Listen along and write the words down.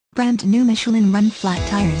Brand new Michelin Run Flat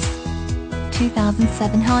Tires.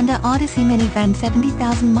 2007 Honda Odyssey minivan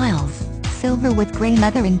 70,000 miles, silver with grey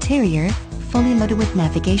leather interior, fully loaded with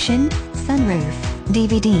navigation, sunroof,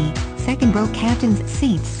 DVD, second row captain's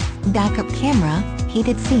seats, backup camera,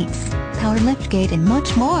 heated seats, power liftgate and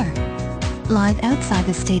much more. Live outside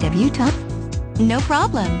the state of Utah? No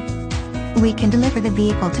problem. We can deliver the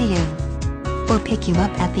vehicle to you or pick you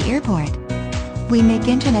up at the airport. We make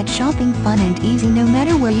internet shopping fun and easy no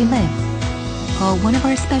matter where you live. Call one of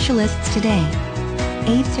our specialists today.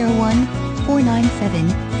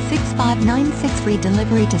 801-497-6596. Free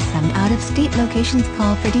delivery to some out-of-state locations.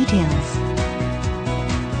 Call for details.